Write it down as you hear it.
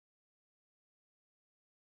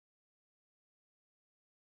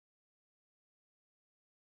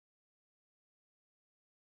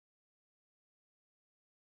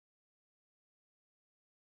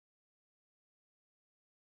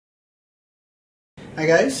Hi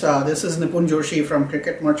guys, this is Nipun Joshi from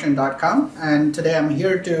cricketmerchant.com, and today I'm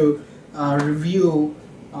here to review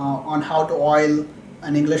on how to oil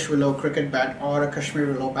an English willow cricket bat or a Kashmir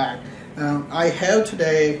willow bat. I have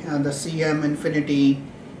today the CM Infinity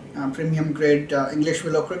premium grade English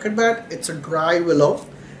willow cricket bat. It's a dry willow,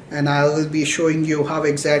 and I will be showing you how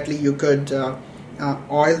exactly you could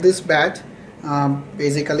oil this bat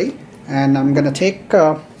basically. And I'm gonna take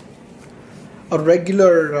a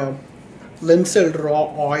regular linseed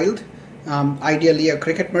raw oiled, ideally a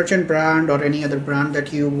Cricket Merchant brand or any other brand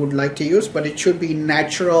that you would like to use, but it should be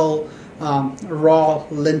natural raw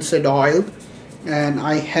linseed oil. And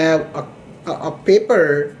I have a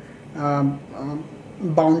paper,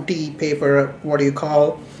 bounty paper, what do you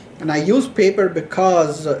call, and I use paper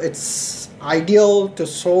because it's ideal to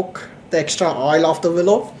soak the extra oil off the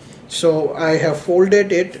willow. So I have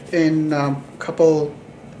folded it in a couple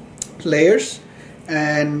layers,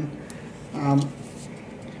 and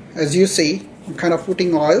as you see, I'm kind of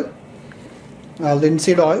putting oil,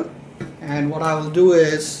 linseed oil, and what I will do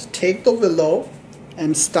is take the willow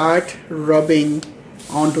and start rubbing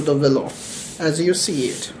onto the willow as you see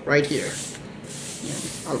it right here.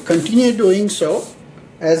 I'll continue doing so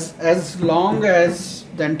as long as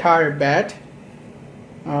the entire bat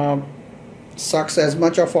sucks as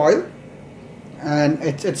much of oil, and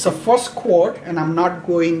it's a first quart, and I'm not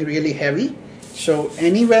going really heavy. So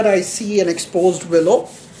anywhere I see an exposed willow,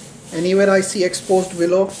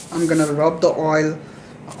 I'm gonna rub the oil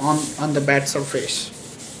on the bat surface.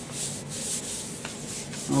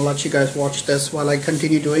 I'll let you guys watch this while I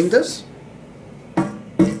continue doing this.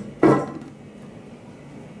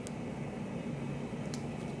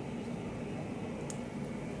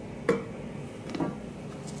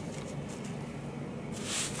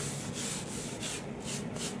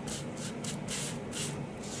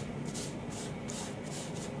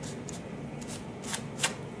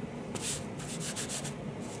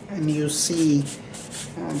 And you see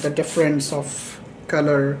the difference of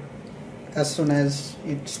color as soon as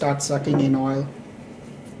it starts sucking in oil.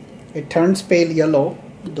 It turns pale yellow.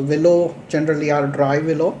 The willow generally are dry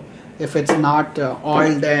willow if it's not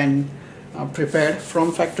oiled and prepared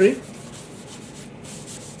from factory.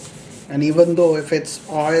 And even though if it's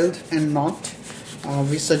oiled and not,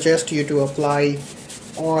 we suggest you to apply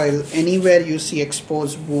oil anywhere you see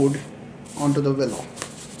exposed wood onto the willow.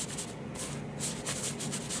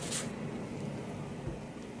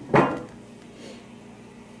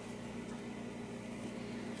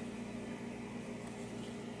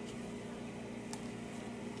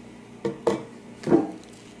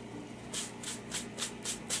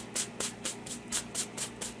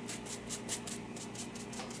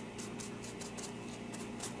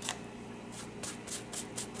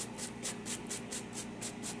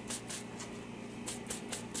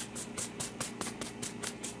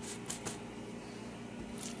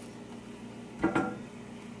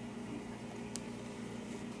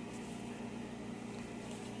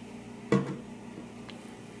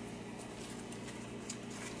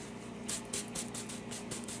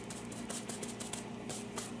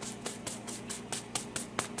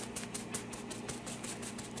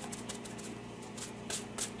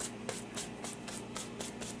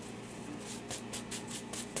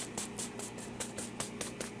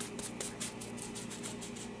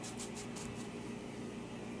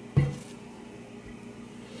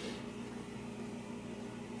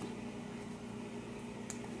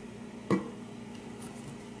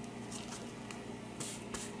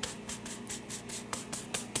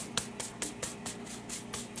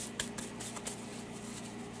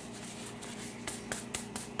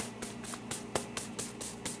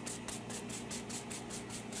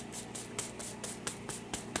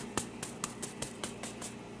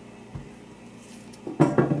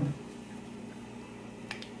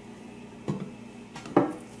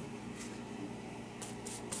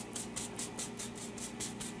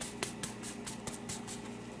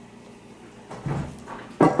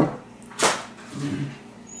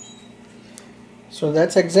 So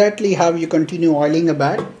that's exactly how you continue oiling a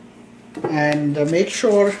bat, and make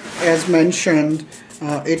sure, as mentioned,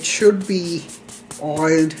 it should be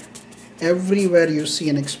oiled everywhere you see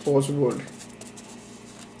an exposed wood.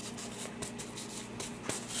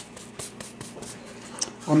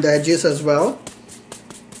 On the edges as well,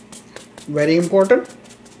 very important.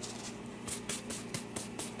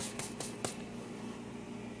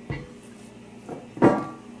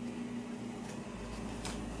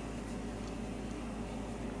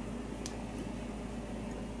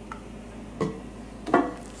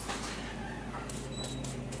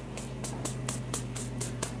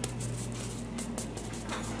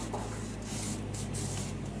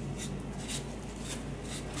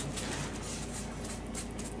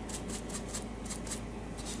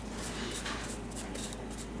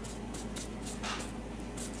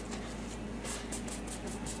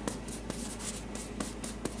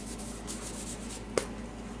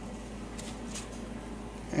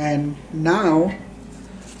 And now,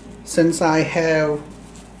 since I have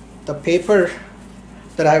the paper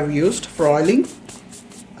that I've used for oiling,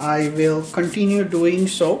 I will continue doing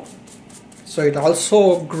so. So it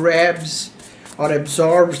also grabs or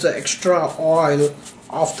absorbs the extra oil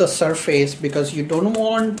off the surface, because you don't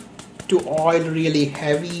want to oil really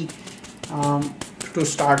heavy to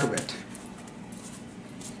start with.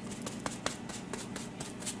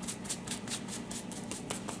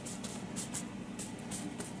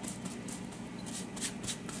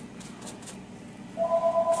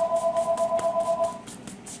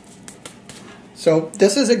 So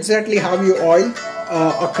this is exactly how you oil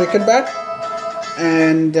a cricket bat,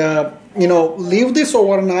 and leave this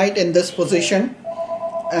overnight in this position,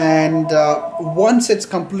 and once it's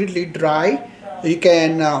completely dry, you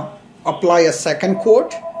can apply a second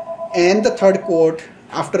coat and the third coat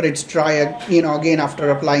after it's dry, again after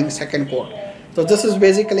applying second coat. So this is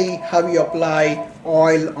basically how you apply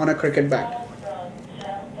oil on a cricket bat.